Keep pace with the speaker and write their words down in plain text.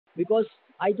because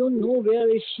I don't know where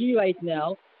is she right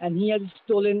now, and he has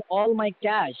stolen all my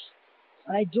cash,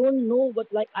 and I don't know what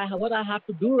I have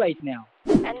to do right now.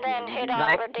 And then hit on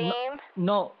Like redeem.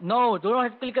 no, do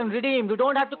not click on redeem. You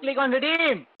don't have to click on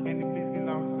redeem. Can you please be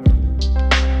loud, sir?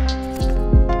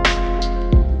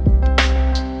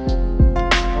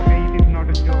 Okay, it is not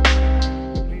a joke.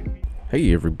 So please be.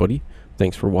 Hey everybody,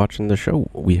 thanks for watching the show.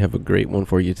 We have a great one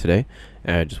for you today.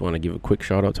 I just want to give a quick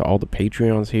shout out to all the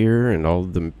Patreons here and all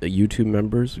the YouTube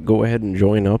members. Go ahead and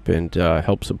join up and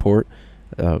help support.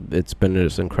 It's been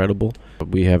just incredible.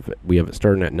 We have it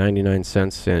starting at 99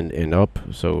 cents and up.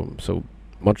 So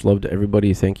much love to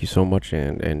everybody. Thank you so much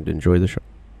and enjoy the show.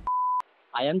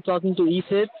 I am talking to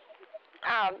Edith.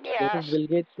 This Yes. is Bill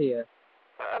Gates here.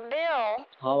 Bill,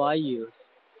 How are you?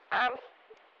 I'm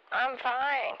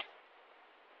fine.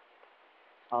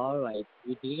 All right.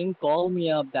 You didn't call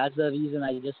me up. That's the reason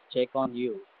I just check on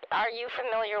you. Are you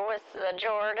familiar with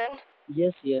Jordan?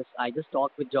 Yes. I just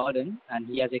talked with Jordan, and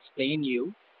he has explained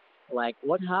you. Like,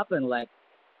 what happened? Like,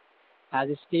 has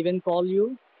Steven called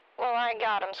you? Well, I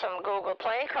got him some Google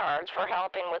Play cards for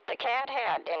helping with the cat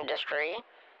hat industry.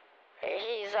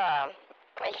 He's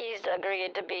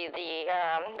agreed to be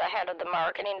the head of the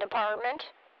marketing department.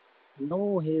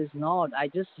 No, he is not. I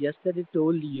just yesterday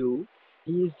told you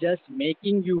he is just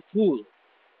making you fool.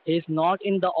 He is not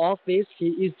in the office. He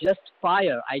is just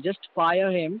fire. I just fire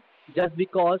him just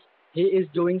because he is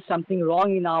doing something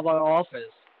wrong in our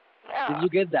office. Did you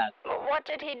get that? What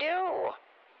did he do?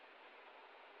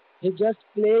 He just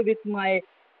play with my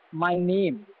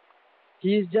name.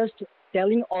 He is just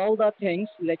telling all the things,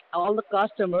 like all the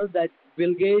customers, that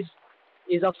Bill Gates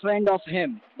is a friend of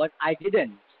him, but I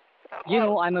didn't. You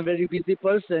know, I'm a very busy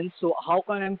person, so how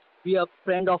can I be a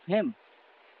friend of him?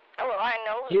 Well, I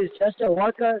know. He is just a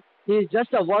worker. He is just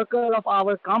a worker of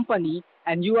our company,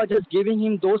 and you are just giving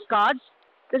him those cards.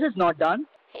 This is not done.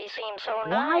 He seems so nice.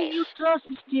 Why you trust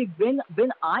Steve when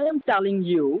I am telling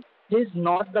you he's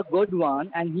not the good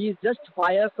one and he's just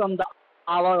fired from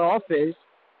our office?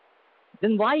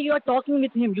 Then why you are talking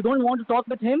with him? You don't want to talk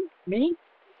with him, me?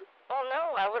 Well,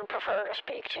 no, I would prefer to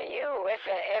speak to you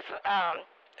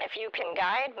if you can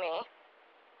guide me.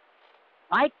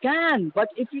 I can, but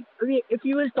if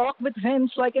you will talk with him,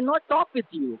 so I cannot talk with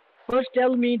you. First,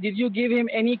 tell me, did you give him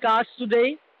any cards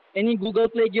today? Any Google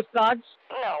Play gift cards?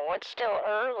 No, it's still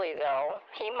early though.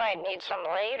 He might need some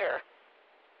later.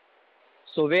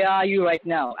 So where are you right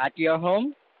now? At your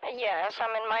home? Yes,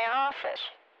 I'm in my office.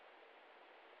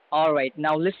 All right,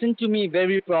 now listen to me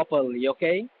very properly,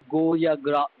 okay? Go your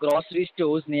grocery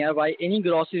stores nearby, any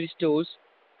grocery stores,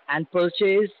 and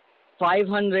purchase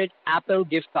 500 Apple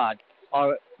gift card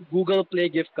or Google Play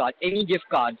gift card, any gift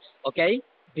cards, okay?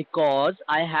 Because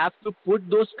I have to put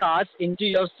those cards into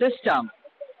your system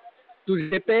to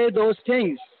repair those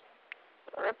things.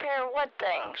 Repair what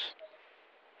things?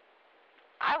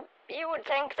 You would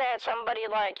think that somebody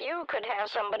like you could have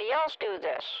somebody else do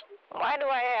this. Why do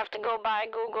I have to go buy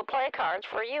Google Play cards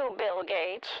for you, Bill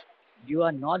Gates? You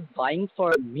are not buying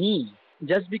for me.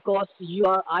 Just because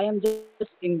I am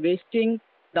just investing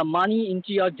the money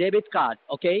into your debit card,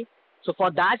 okay? So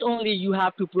for that only you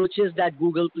have to purchase that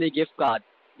Google Play gift card.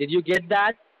 Did you get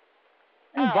that?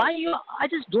 And why I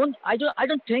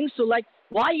don't think so. Like,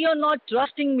 why you're not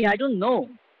trusting me? I don't know.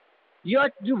 You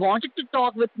wanted to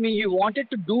talk with me, you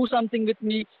wanted to do something with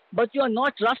me, but you are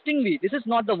not trusting me. This is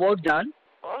not the work done.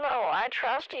 Well, no, I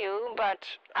trust you, but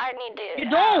I need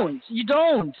to... You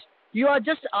don't. You are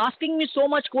just asking me so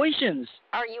much questions.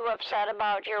 Are you upset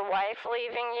about your wife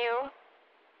leaving you?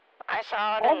 I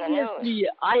saw it in the news. Obviously,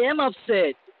 I am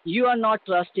upset. You are not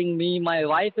trusting me. My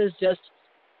wife is just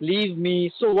leave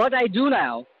me. So what I do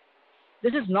now?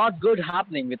 This is not good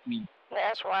happening with me.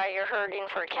 That's why you're hurting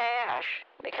for cash,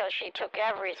 because she took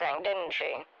everything, didn't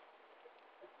she?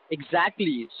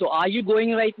 Exactly. So are you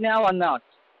going right now or not?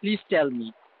 Please tell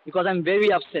me, because I'm very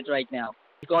upset right now.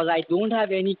 Because I don't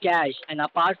have any cash, and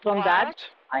apart from that,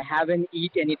 I haven't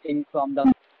eaten anything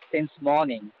since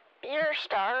morning. You're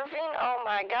starving? Oh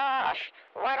my gosh.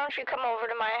 Why don't you come over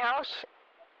to my house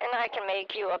and I can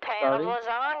make you a pan of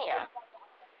lasagna?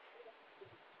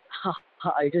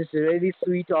 It is really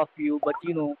sweet of you, but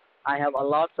you know, I have a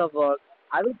lot of work.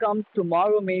 I will come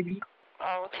tomorrow maybe.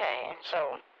 Okay,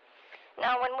 so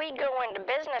now when we go into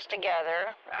business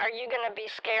together, are you going to be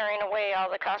scaring away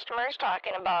all the customers,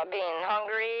 talking about being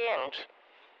hungry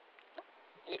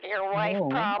and your wife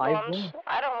problems?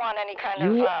 I don't want any kind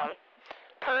of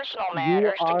personal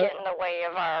matters to get in the way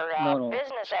of our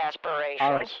business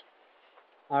aspirations.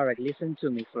 All right, listen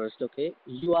to me first, okay?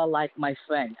 You are like my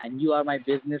friend, and you are my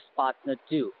business partner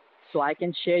too. So I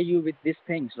can share you with these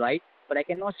things, right? But I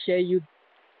cannot share you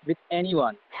with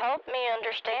anyone. Help me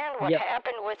understand what Yep.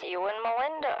 happened with you and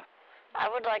Melinda. I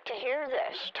would like to hear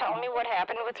this. Tell me what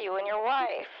happened with you and your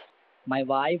wife. My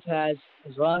wife has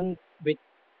run with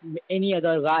any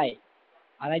other guy,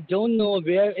 and I don't know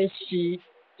where is she.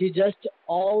 He just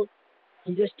all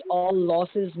he just all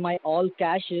losses my all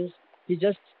cashes. He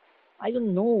just I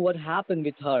don't know what happened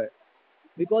with her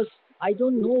because I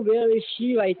don't know where is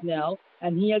she right now,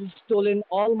 and he has stolen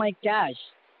all my cash,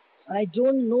 and I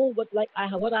don't know what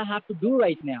I have to do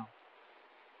right now.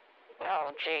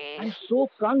 Oh, jeez. I'm so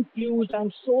confused.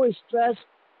 I'm so stressed.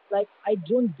 Like I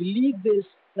don't believe this.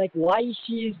 Like why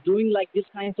she is doing like this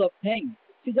kinds of thing.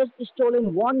 She just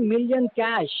stolen 1 million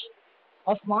cash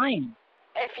of mine.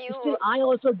 If Still, you, I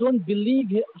also don't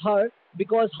believe her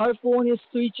because her phone is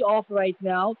switched off right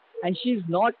now and she's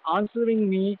not answering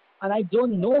me and I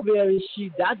don't know where is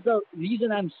she. That's the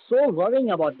reason I'm so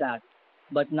worrying about that.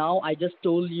 But now I just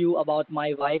told you about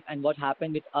my wife and what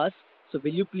happened with us. So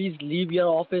will you please leave your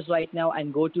office right now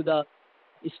and go to the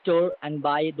store and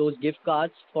buy those gift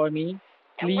cards for me?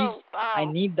 Please, well, I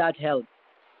need that help.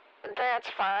 that's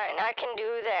fine. I can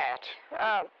do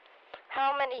that.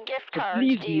 How many gift So cards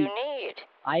please do you leave. need?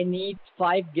 I need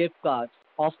 5 gift cards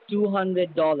of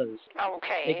 $200. Take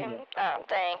Okay. it.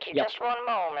 Thank you. Yep. Just one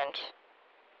moment.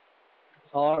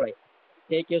 All right.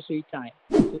 Take your sweet time.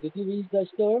 So did you reach the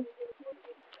store?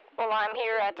 Well, I'm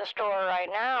here at the store right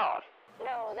now.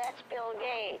 No, that's Bill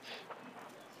Gates.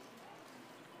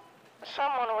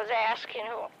 Someone was asking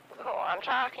who I'm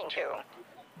talking to.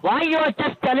 Why you are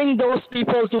just telling those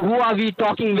people to who are we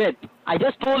talking with? I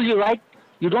just told you, right?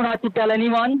 You don't have to tell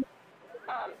anyone.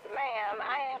 Ma'am,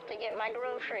 I have to get my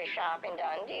grocery shopping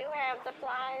done. Do you have the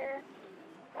flyer?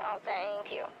 Oh,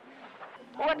 thank you.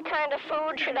 What kind of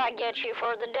food should I get you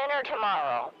for the dinner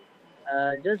tomorrow?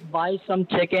 Just buy some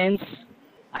chickens.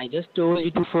 I just told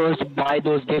you to first buy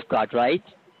those gift cards, right?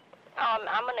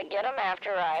 I'm gonna get them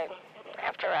after I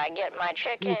get my Please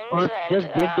chickens first and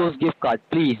just get those gift cards,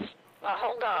 please.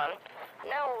 hold on.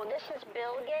 No, this is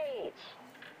Bill Gates.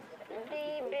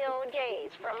 The Bill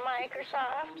Gates from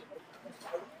Microsoft.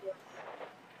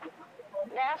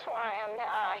 That's why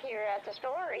I'm here at the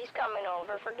store. He's coming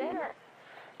over for dinner.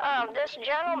 This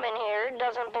gentleman here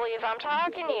doesn't believe I'm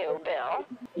talking to you, Bill.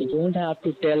 You don't have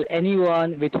to tell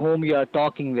anyone with whom you are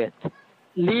talking with.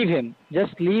 Leave him.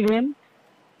 Just leave him.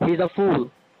 He's a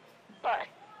fool. But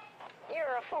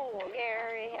you're a fool,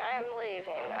 Gary. I'm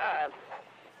leaving.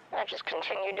 I just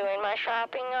continue doing my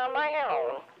shopping on my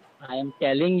own. I am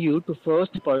telling you to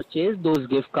first purchase those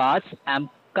gift cards and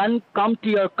come to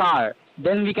your car.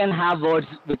 Then we can have words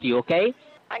with you, okay?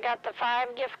 I got the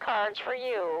 5 gift cards for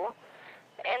you,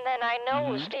 and then I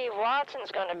know Mhm. Steve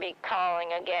Watson's going to be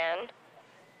calling again,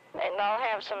 and I'll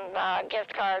have some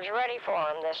gift cards ready for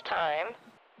him this time.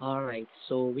 All right.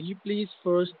 So will you please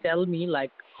first tell me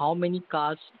like how many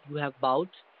cards you have bought?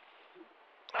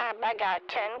 I got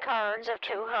 10 cards of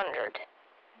 200.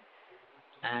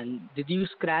 And did you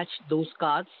scratch those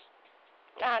cards?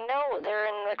 No, they're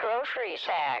in the grocery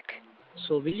sack.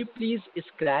 So will you please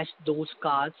scratch those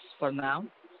cards for now?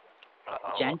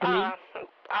 Gently.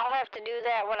 I'll have to do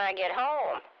that when I get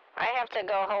home. I have to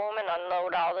go home and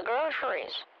unload all the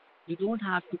groceries. You don't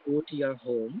have to go to your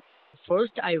home.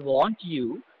 First, I want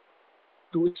you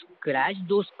to scratch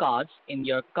those cards in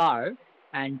your car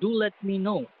and do let me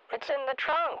know. It's in the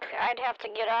trunk. I'd have to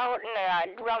get out and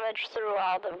I'd rummage through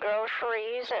all the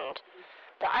groceries, and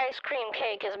the ice cream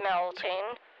cake is melting.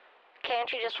 Can't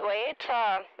you just wait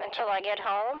until I get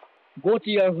home? Go to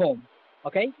your home,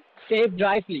 okay? Safe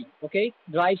drively, okay?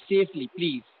 Drive safely,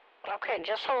 please. Okay,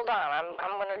 just hold on.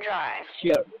 I'm gonna drive.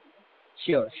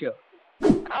 Sure.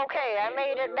 Okay, I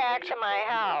made it back to my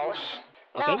house.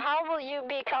 Now, Okay? how will you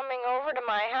be coming over to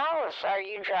my house? Are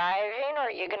you driving, or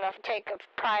are you gonna take a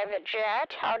private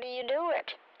jet? How do you do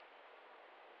it?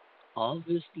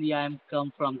 Obviously, I'm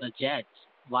come from the jet.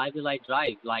 Why will I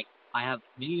drive? Like, I have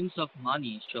millions of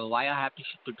money, so why I have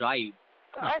to drive?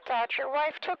 I thought your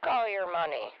wife took all your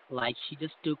money. Like, she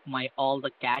just took my all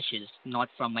the cashes, not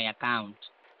from my account.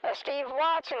 Steve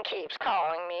Watson keeps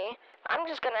calling me. I'm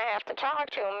just gonna have to talk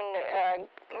to him, and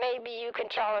maybe you can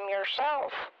tell him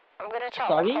yourself. I'm gonna tell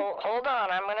Sorry? him. Hold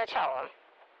on, I'm gonna tell him.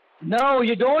 No,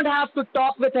 you don't have to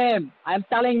talk with him. I'm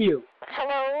telling you.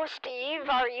 Hello, Steve,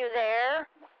 are you there?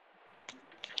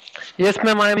 Yes,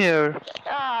 ma'am, I'm here.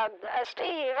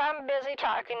 Steve, I'm busy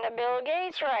talking to Bill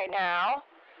Gates right now.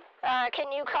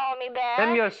 Can you call me back?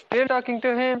 Ma'am, you're still talking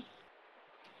to him?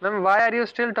 Ma'am, why are you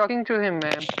still talking to him,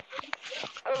 ma'am?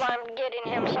 Well, I'm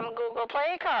getting him some Google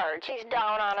Play cards. He's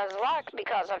down on his luck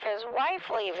because of his wife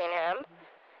leaving him.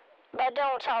 But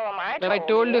don't tell him I Ma'am, I told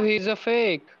told you you. he's a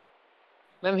fake.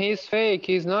 Ma'am, he's fake.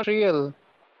 He's not real.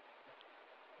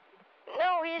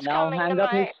 No, he's Now coming to hang up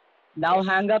his. my. Now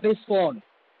hang up his phone.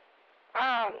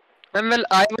 Um, Ma'am, well,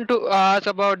 I want to ask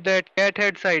about that cat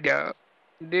heads idea.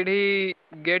 Did he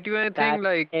get you anything That's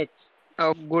like it.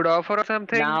 a good offer or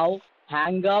something? Now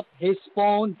hang up his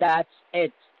phone. That's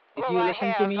it. Did well, you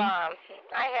listen to me?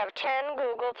 I have 10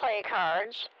 Google Play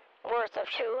cards worth of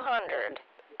 200.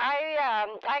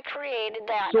 I created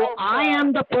that. So I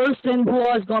am the person who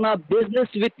was gonna business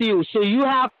with you. So you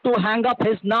have to hang up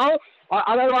his now, or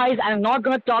otherwise I'm not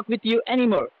gonna talk with you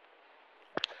anymore.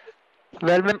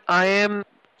 Well, ma'am, I am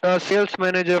a sales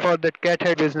manager for that cat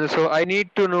head business, so I need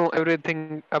to know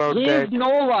everything about He that. is no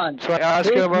one. So I ask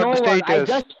He you is about no the one. I status.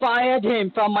 just fired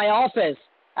him from my office,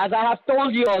 as I have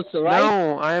told you also, right?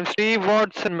 No, I am Steve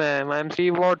Watson, ma'am. I am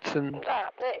Steve Watson.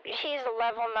 He's a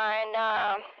level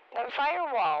 9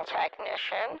 firewall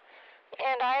technician,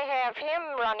 and I have him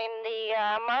running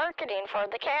the marketing for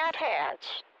the cat hats.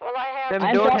 Well, I have. Ma'am,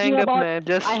 I'm don't talking hang up, about. ma'am.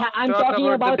 Just I'm talk talking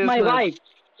about the about my business. wife.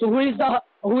 So who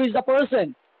is the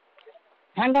person?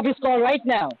 Hang up his call right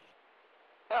now.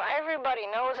 Well, everybody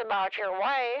knows about your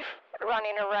wife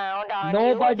running around on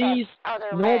Nobody you with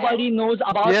other men. knows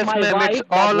about Yes, my ma'am, it's wife.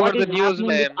 all That over what the is news, happening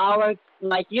with ma'am. our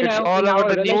It's all in over our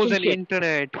the news and relationship.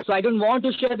 internet. So I don't want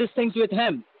to share these things with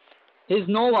him. He's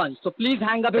no one. So please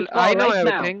hang up Well, his I call know right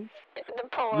now. everything. The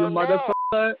poor You no.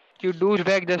 motherfucker. You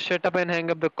douchebag, just shut up and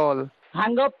hang up the call.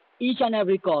 Hang up each and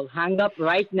every call. Hang up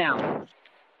right now. Well,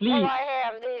 Please. I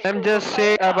have these I'm Google just Play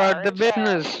saying about the cards.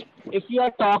 business. If you are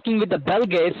talking with the Bill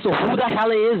Gates, so who the hell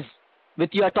is with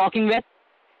you are talking with?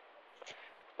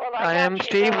 Well, I got am you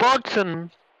Steve those-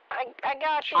 Watson. I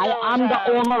got you I those. am the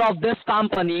owner of this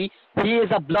company. He is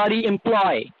a bloody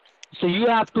employee. So you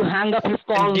have to hang up his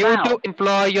call And due now. to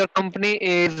employ your company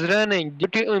is running. Due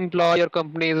to employ your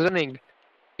company is running.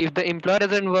 If the employer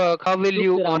doesn't work, how will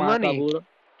you earn money?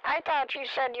 I thought you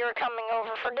said you were coming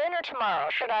over for dinner tomorrow.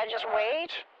 Should I just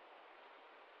wait?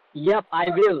 Yep, I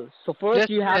will. So first Yes,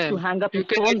 you have to ma'am. hang up You his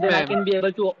can phone, wait, then I ma'am. can be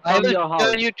able to I come will your house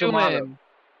join you too, tomorrow. ma'am.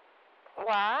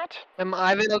 What?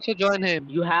 I will also join him.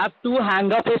 You have to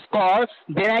hang up his call,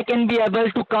 then I can be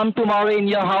able to come tomorrow in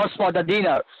your house for the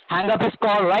dinner. Hang up his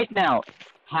call right now.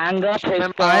 Hang up his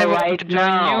Ma'am, call I want right to join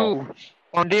now. you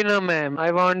on dinner, ma'am.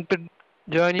 I want to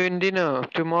join you in dinner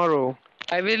tomorrow.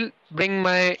 I will bring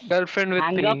my girlfriend with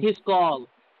Hang up me. his call.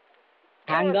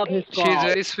 Hang up his She's call.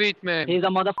 very sweet, ma'am. He's a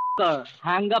motherfucker.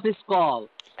 Hang up his call.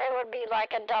 It would be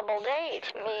like a double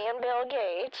date. Me and Bill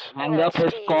Gates. Hang and up his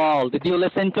Steve. call. Did you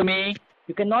listen to me?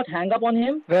 You cannot hang up on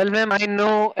him. Well, ma'am, I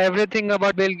know everything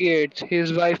about Bill Gates.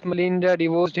 His wife Melinda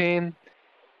divorced him,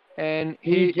 and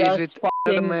he He's is just with another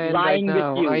fucking man right lying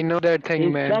now. with you. I know that thing,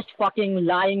 He's ma'am. just fucking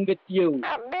lying with you.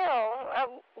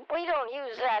 Bill, we don't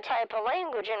use that type of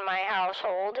language in my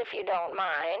household, if you don't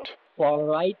mind. For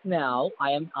right now,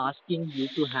 I am asking you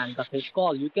to hang up his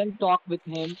call. You can talk with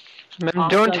him Ma'am,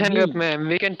 after don't hang up, me. ma'am.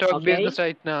 We can talk Okay? business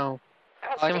right now.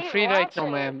 I'm Steve free right now,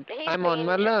 Watson, ma'am. he's I'm on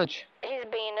my lunch. He's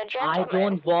being a I gentleman.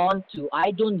 don't want to.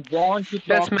 I don't want to Yes,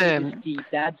 talk to this ma'am. Steve.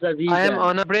 That's the reason. I am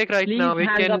on a break right Please now. We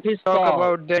hang can up his talk call.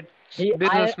 about that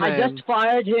business, I ma'am. just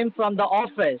fired him from the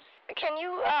office. Can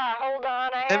you hold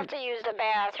on? I have to use the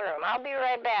bathroom. I'll be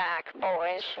right back,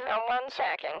 boys. 1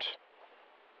 second.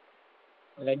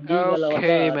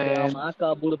 Okay, man. माँ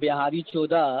का बुढ़ बिहारी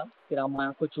चोदा तेरा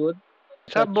माँ को चोद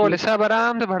सब बोले सब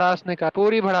आराम से भड़ास निकाल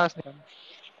पूरी भड़ास निकाल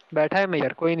बैठा है मैं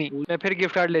यार कोई नहीं मैं फिर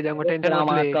गिफ्ट कार्ड ले जाऊंगा टेंशन तेरा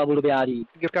मत माँ ले का बुढ़ बिहारी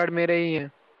गिफ्ट कार्ड मेरे ही हैं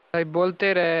भाई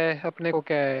बोलते रहे अपने को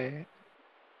क्या है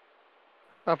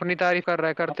अपनी तारीफ कर रहा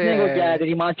है करते अपने को क्या है हैं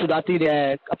तेरी माँ चुदाती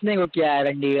रहे अपने को क्या है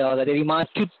रंडी होगा तेरी माँ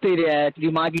चुदती रहे तेरी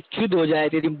माँ की चुद हो जाए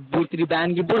तेरी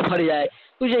बहन की बुढ़ फट जाए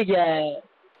तुझे क्या है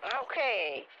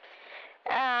Okay.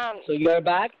 So you're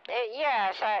back?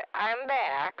 Yes, I'm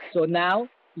back. So now,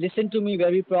 listen to me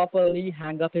very properly,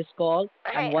 hang up his call,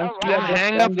 and once you Ma'am, are just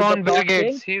hang done up with on the Bill talking,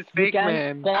 Gates. He's you fake, can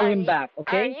ma'am. call him back,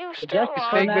 okay? you So still just on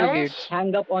for Fake Bill now, Gates.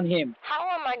 hang up on him. How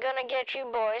am I gonna get you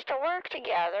boys to work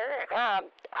together?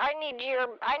 I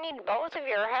need both of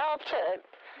your help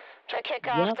to kick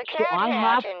off Yeah, the so cat I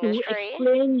hat have industry.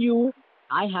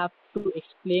 I have to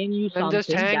explain you Then something.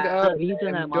 just hang That's up the reason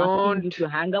and I'm asking you don't. to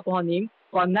hang up on him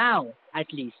for now,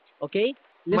 at least, okay?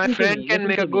 My Listen to friend me, can listen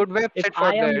make to a me. good If website for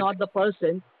I am that. not the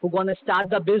person who gonna start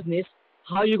the business,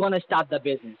 how you gonna start the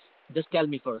business? Just tell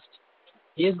me first.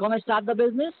 He is gonna start the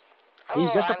business? He's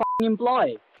just a fucking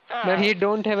employee. But he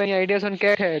don't have any ideas on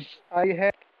cat heads. I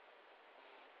have.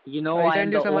 You know, I I am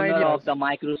send you the some owner ideas. of the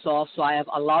Microsoft, so I have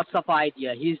a lots of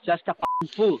idea. He's just a fucking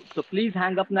fool. So please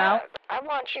hang up now. I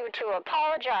want you to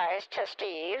apologize to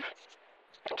Steve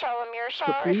and tell him you're So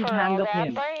sorry please for hang all up that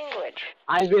him. language.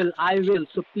 I will.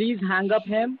 So please hang up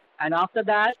him and after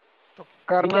that we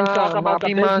Karna, can talk about the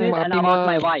maafi mang, business and maafi about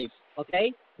my mang. wife.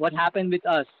 Okay, what happened with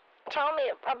us? Tell me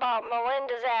about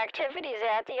Melinda's activities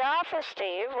at the office,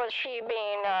 Steve. Was she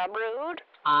being rude?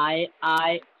 I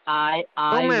I No,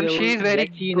 I ma'am, she will is very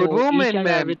let you good know each woman, and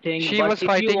ma'am. everything. She But was if you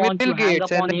fighting with want Bill to hang Gates,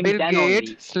 up and on the him, Bill then Gates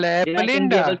only slapped then I can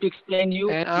be able Melinda. to explain you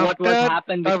And what was after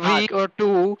happened a with us. week or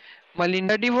two,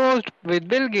 Melinda divorced with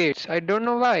Bill Gates. I don't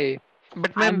know why.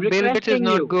 But I'm ma'am, Bill Gates is requesting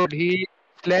not you. good. He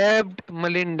slapped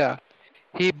Melinda.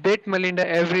 He beat Melinda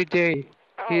every day.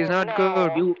 He is Oh not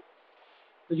good. no.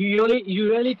 You you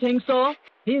really think so?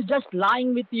 He's just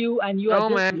lying with you, and you are No,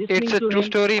 just ma'am, it's listening a to true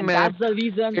him, story, and ma'am. that's the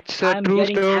reason It's a I'm true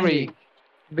getting story. angry.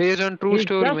 Based on true He's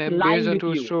story, just ma'am. Based lying on with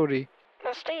true you. story.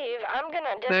 Well, Steve, I'm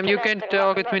gonna Ma'am, you can disconnect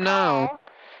talk with the me now. call,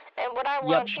 and what I Yep,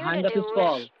 want you to hang up his do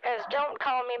call. is don't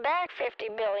call me back 50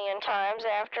 billion times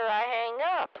after I hang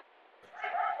up.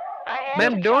 I have Yep,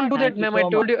 to Ma'am, don't talk. do that, thank you ma'am. I so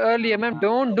told much. you earlier, ma'am.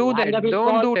 Don't do Hang up that. his Don't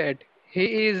call. do that.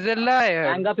 He is a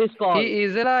liar. Hang up his call. He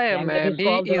is a liar, Hang up his ma'am. He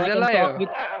call. is a liar.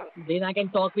 Then I can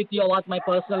talk with you about my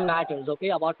personal matters. Okay,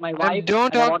 about my Ma'am, wife don't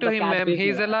and talk about to the him, cat ma'am. He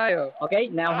is business. a liar. Okay,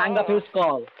 now hang up his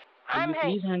call. Will I'm you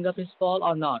please hang up his call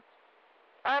or not?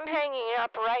 I'm hanging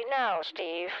up right now,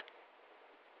 Steve.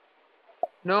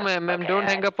 No, ma'am. Ma'am, don't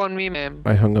hang up on me, ma'am.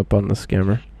 I hung up on the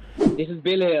scammer. This is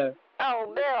Bill here.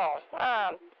 Oh,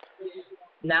 Bill.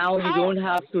 Now you don't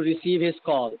have to receive his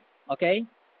call. Okay,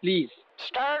 please.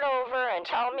 Start over and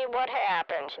tell me what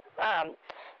happened.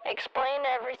 Explain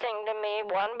everything to me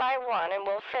one by one, and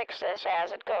we'll fix this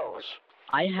as it goes.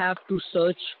 I have to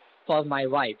search for my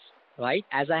wife, right?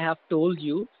 As I have told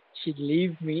you, she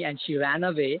left me and she ran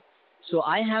away. So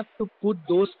I have to put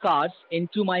those cards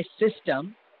into my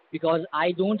system because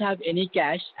I don't have any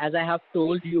cash, as I have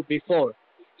told you before.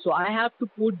 So I have to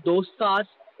put those cards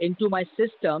into my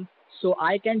system so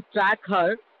I can track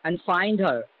her and find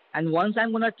her. And once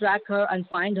I'm gonna track her and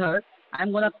find her,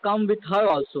 I'm gonna come with her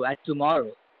also at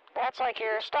tomorrow. That's like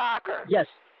you're a stalker. Yes,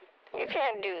 You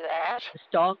can't do that.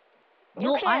 stop. You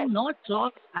No, can't.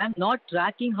 I'm not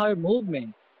tracking her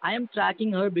movement. I am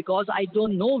tracking her because I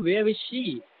don't know where is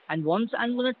she. And once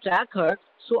I'm gonna track her,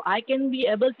 so I can be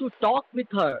able to talk with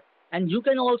her. And you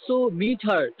can also meet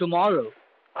her tomorrow.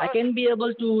 I can be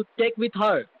able to take with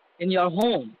her in your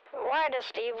home. Why does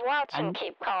Steve Watson And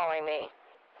keep calling me?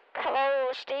 Hello,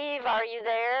 Steve, are you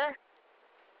there?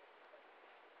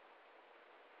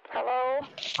 Hello?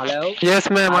 hello, Yes,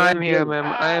 ma'am. I I am am here, Bill. ma'am.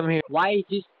 I am here. Why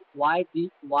did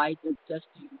just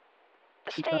you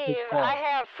pick up his Steve, I call?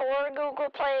 have 4 Google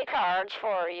Play cards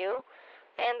for you,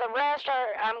 and the rest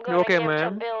I'm going to Okay, give to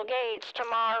ma'am. Bill Gates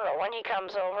tomorrow when he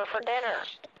comes over for dinner.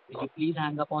 Will you please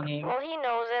hang up on him? Well, he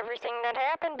knows everything that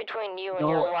happened between you and No,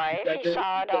 your wife. He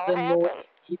saw it all doesn't know. happen.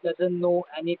 He doesn't know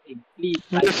anything. Please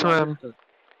try Yes, to ma'am. understand.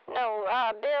 No,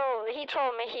 Bill, he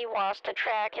told me he wants to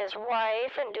track his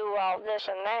wife and do all this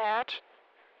and that,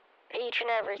 each and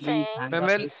Please everything. hang Ma'am, up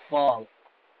well, his call.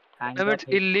 Hang ma'am, up it's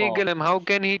his illegal, call. ma'am. How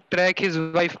can he track his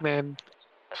wife, ma'am?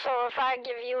 So if I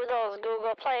give you those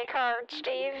Google Play cards,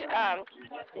 Steve,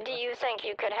 do you think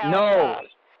you could help? No,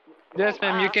 Yes,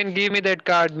 ma'am. You can give me that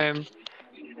card, ma'am.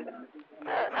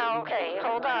 Okay,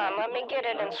 hold on. Let me get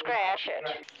it and scratch it.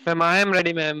 Ma'am, I am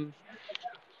ready, ma'am.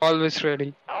 Always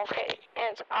ready. Okay,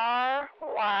 it's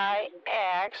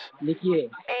RYX लिखिए.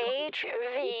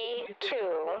 HV2.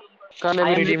 Call him I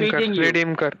am redeem kar. repeating you.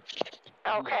 Redeem kar.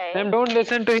 Okay. Ma'am, don't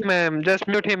listen to him, ma'am. Just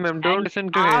mute him, ma'am. Don't And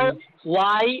listen to him.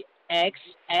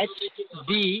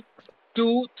 RYXHV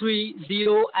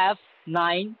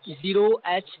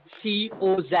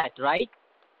 230F90HCOZ, right?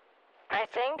 I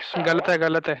think so. गलत है,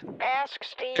 गलत है. Ask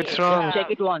Steve. It's wrong. Check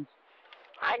it once.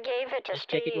 I gave it to Just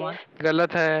check it Steve. once.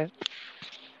 गलत है.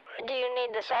 Do you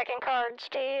need the second card,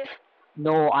 Steve?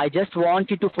 No, I just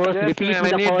want you to first Yes, repeat ma'am. me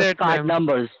I the need first that, card ma'am.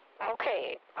 numbers.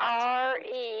 Okay.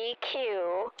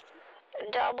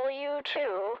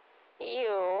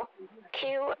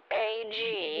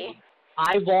 REQW2UQAG.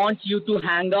 I want you to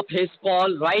hang up his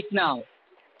call right now.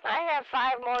 I have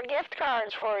 5 more gift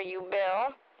cards for you,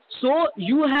 Bill. So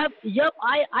you have, yep,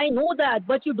 I know that,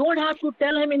 but you don't have to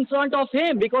tell him in front of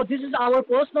him because this is our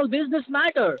personal business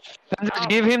matter. Then just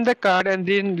give him the card and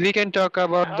then we can talk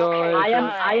about the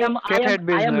cathead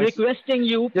I am business. requesting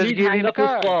you, Just please give hang him up his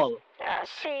card. call.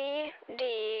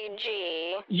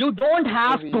 CDG. You don't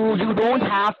have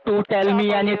to tell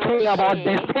me anything about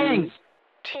these things.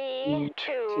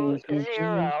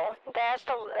 T20. That's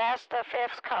the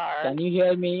 5th card. Can you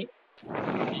hear me?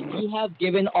 And you have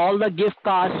given all the gift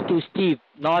cards to Steve,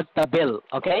 not the bill,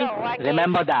 okay? No,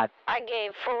 Remember that. I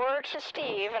gave 4 to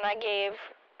Steve and I gave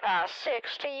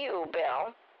 6 to you,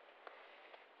 Bill.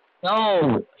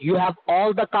 No, you have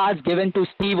all the cards given to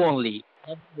Steve only.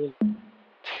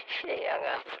 She hung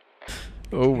up.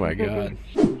 Oh my god.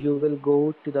 You will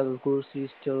go to the grocery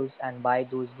stores and buy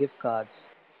those gift cards.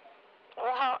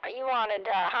 Well, you wanted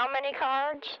how many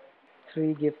cards?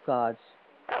 3 gift cards.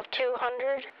 Of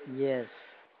 200? Yes.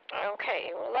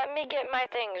 Okay, well, let me get my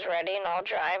things ready and I'll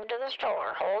drive to the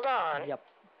store. Hold on. Yep.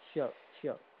 Sure.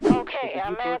 Sure. Okay, Did you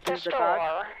I'm at the purchase the card?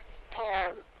 store.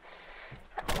 Yeah.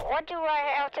 What do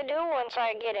I have to do once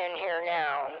I get in here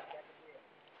now?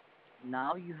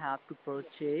 Now you have to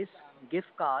purchase gift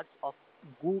cards of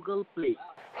Google Play.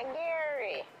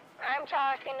 Gary, I'm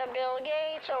talking to Bill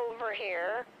Gates over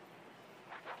here.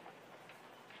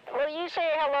 Will you say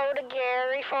hello to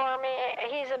Gary for me?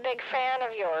 He's a big fan of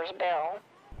yours, Bill.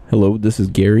 Hello, this is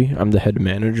Gary. I'm the head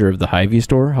manager of the Hy-Vee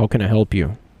store. How can I help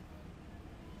you?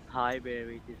 Hi,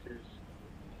 Barry. This is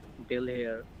Bill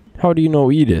here. How do you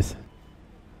know Edith?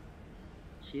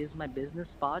 She is my business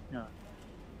partner.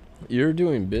 You're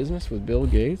doing business with Bill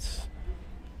Gates?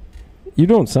 You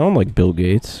don't sound like Bill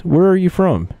Gates. Where are you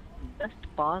from? Just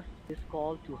pass this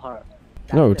call to her.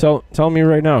 No, That's it. tell me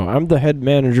right now. I'm the head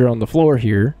manager on the floor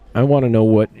here. I want to know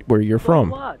where you're from.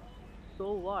 What?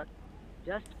 So what?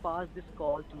 Just pass this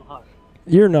call to her.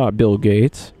 You're not Bill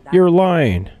Gates. You're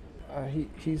lying.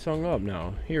 He's hung up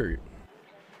now. Here.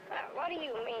 What do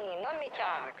you mean? Let me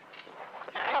talk.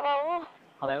 Hello?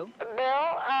 Hello?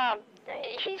 Bill,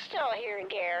 he's still here,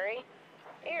 Gary.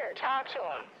 Here, talk to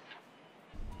him.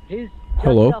 He's just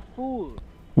Hello? a fool.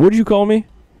 What'd you call me?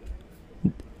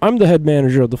 I'm the head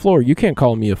manager of the floor. You can't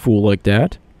call me a fool like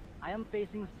that. I am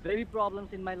facing very problems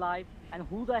in my life, and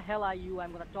who the hell are you?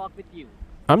 I'm gonna talk with you.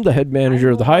 I'm the head manager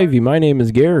of the Hy-Vee. My name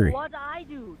is Gary. What I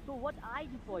do? So what I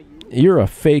do for you? You're a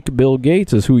fake Bill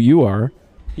Gates is who you are.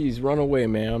 He's run away,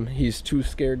 ma'am. He's too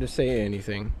scared to say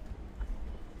anything.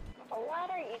 What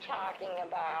are you talking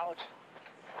about?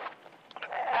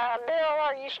 Bill,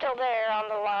 are you still there on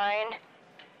the line?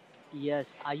 Yes.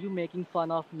 Are you making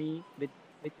fun of me with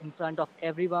in front of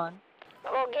everyone?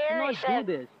 Well, Do Gary not said,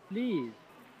 do this, please.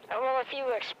 well, if you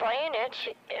explain it,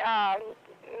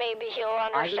 maybe he'll I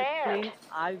will understand. explain.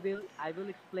 I will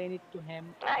explain it to him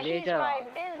He's later my on.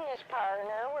 business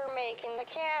partner. We're making the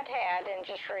cat hat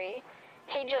industry.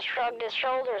 He just shrugged his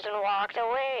shoulders and walked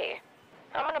away.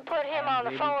 I'm going to put him I'm on the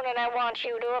really- phone and I want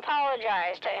you to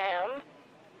apologize to him.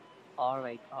 All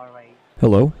right.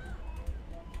 Hello?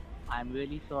 I'm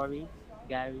really sorry,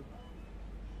 Gary.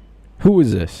 Who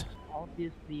is this?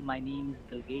 Obviously, my name is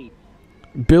Bill Gates.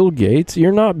 Bill Gates?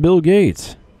 You're not Bill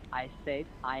Gates. I said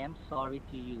I am sorry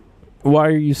to you Why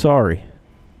are you sorry?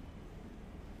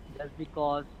 just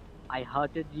because I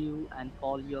hurted you and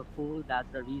called you a fool. That's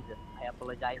the reason. I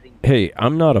apologizing. Hey,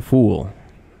 I'm not a fool.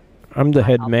 I'm the I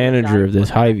head manager of apologize this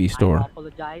for that. Hy-Vee I store.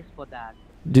 apologize for that.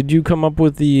 Did you come up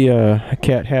with the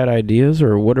cat hat ideas,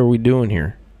 or what are we doing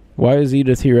here? Why is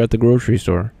Edith here at the grocery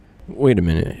store? Wait a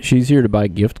minute. She's here to buy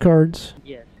gift cards?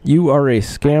 Yes. You are a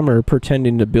scammer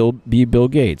pretending to be Bill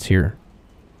Gates here.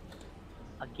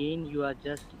 Again, you are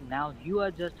just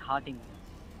hurting me.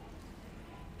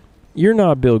 You're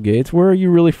not Bill Gates. Where are you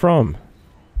really from?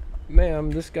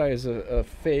 Ma'am, this guy is a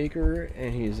faker,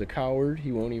 and he's a coward.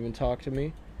 He won't even talk to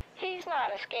me. He's not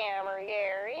a scammer,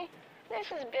 Gary. This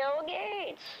is Bill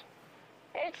Gates.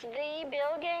 It's the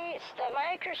Bill Gates, the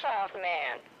Microsoft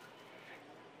man.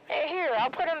 Hey, here, I'll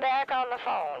put him back on the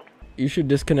phone. You should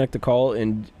disconnect the call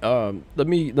and let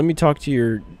me talk to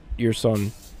your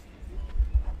son.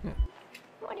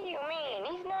 What do you mean?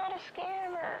 He's not a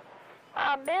scammer.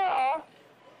 Bill,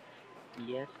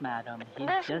 Yes, madam. He's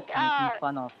This, just making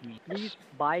fun of me. Please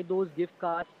buy those gift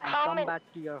cards and How come many- back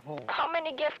to your home. how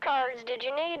many gift cards did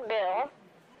you need, Bill?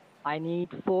 I need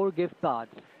 4 gift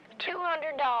cards.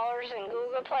 $200 in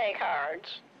Google Play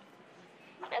cards.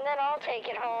 And then I'll take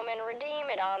it home and redeem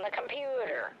it on the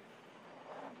computer.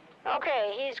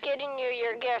 Okay, he's getting you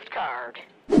your gift card.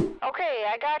 Okay,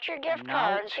 I got your gift Now-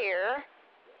 cards here.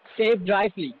 Safe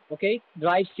drive, please. Okay?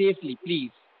 Drive safely,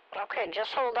 please. Okay,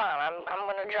 just hold on. I'm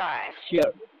gonna drive.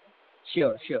 Sure.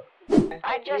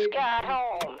 I just got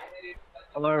home.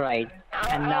 All right.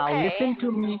 And now okay. listen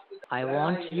to me. I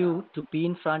want you to be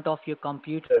in front of your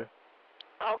computer.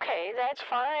 Okay, that's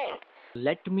fine.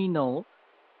 Let me know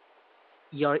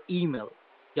your email.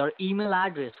 Your email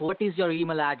address. What is your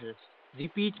email address?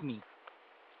 Repeat me.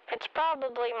 It's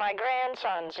probably my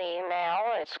grandson's email.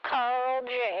 It's Carl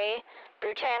J.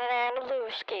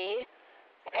 Buchanan-Andalewski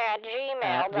at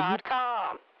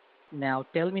gmail.com. Now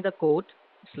tell me the code.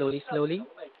 Slowly. LAXQAA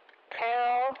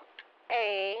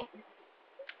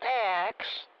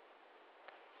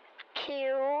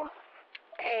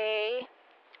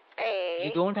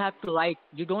You don't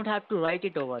have to write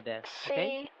it over there.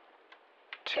 Okay?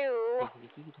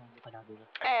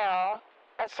 C2LLXQA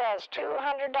It says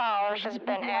 $200 has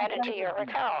been added to your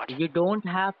account. You don't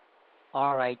have.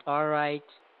 All right, all right.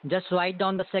 Just write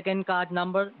down the second card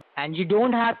number, and you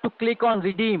don't have to click on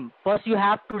redeem. First, you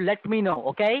have to let me know,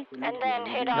 okay? And then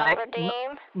hit on Right.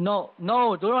 redeem. No,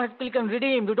 you don't have to click on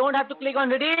redeem. You don't have to click on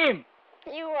redeem.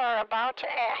 You are about to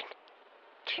add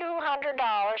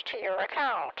 $200 to your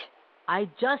account. I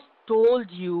just told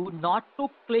you not to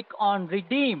click on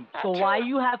redeem. So why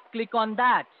you have click on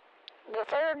that? The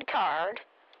third card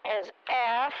is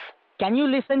F Can you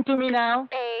listen to me now?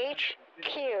 H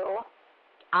Q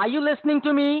Are you listening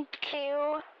to me?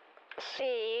 Q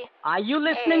C. Are you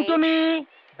listening to me?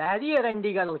 Very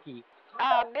Bill,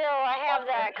 Bill, I have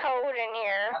that code in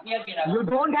here. you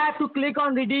don't have to click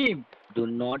on redeem. Do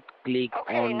not click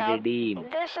Okay, on now redeem.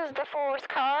 this is the fourth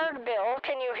card, Bill.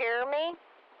 Can you hear me?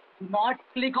 Do not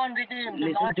click on redeem. Do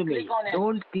Listen not to me. click on it.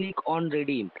 Don't click on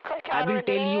redeem. Click I on will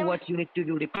tell you redeem. what you need to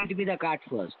do. Repeat me the card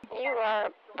first. You are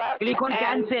about Click to on add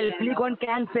cancel. Click on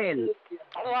cancel.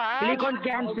 what? Click on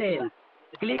cancel.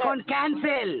 Click on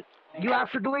cancel. You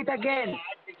have to do it again.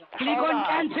 Click Hold on on.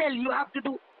 cancel. You have to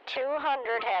do.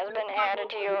 200 has been added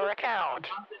to your account.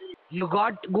 You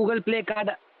got Google Play card.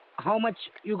 How much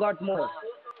you got more?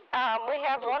 We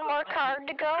have one more card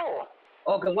to go.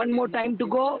 Okay, one more time to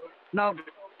go. Now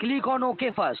click on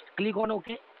OK first. Click on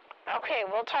OK. Okay,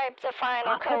 we'll type the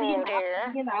final code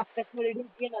here. P M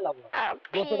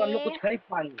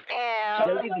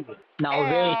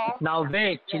Now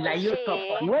wait. चिल्लाइए उसका.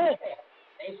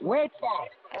 Wait now.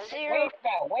 0.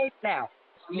 Wait now.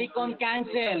 Click on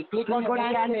cancel. Click on Click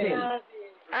on cancel. cancel.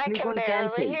 I Click can on barely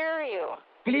cancel. hear you.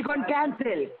 Click on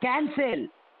cancel. Cancel.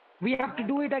 We have to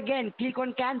do it again. Click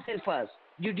on cancel first.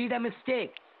 You did a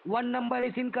mistake. One number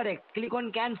is incorrect. Click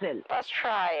on cancel. Let's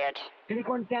try it. Click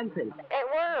on cancel. It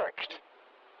worked.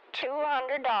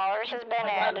 $200 has been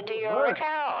added to your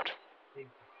account.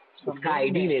 उसका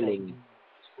ID ले लेंगे.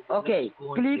 Okay.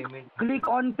 Click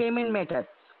on payment methods.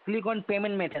 Click on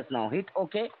payment methods now. Hit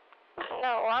OK.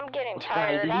 No, I'm getting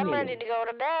tired. I'm ready to go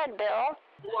to bed, Bill.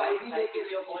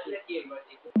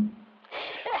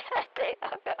 They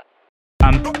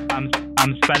hung up.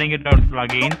 I'm spelling it out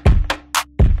again.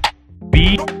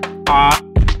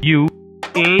 BRUAU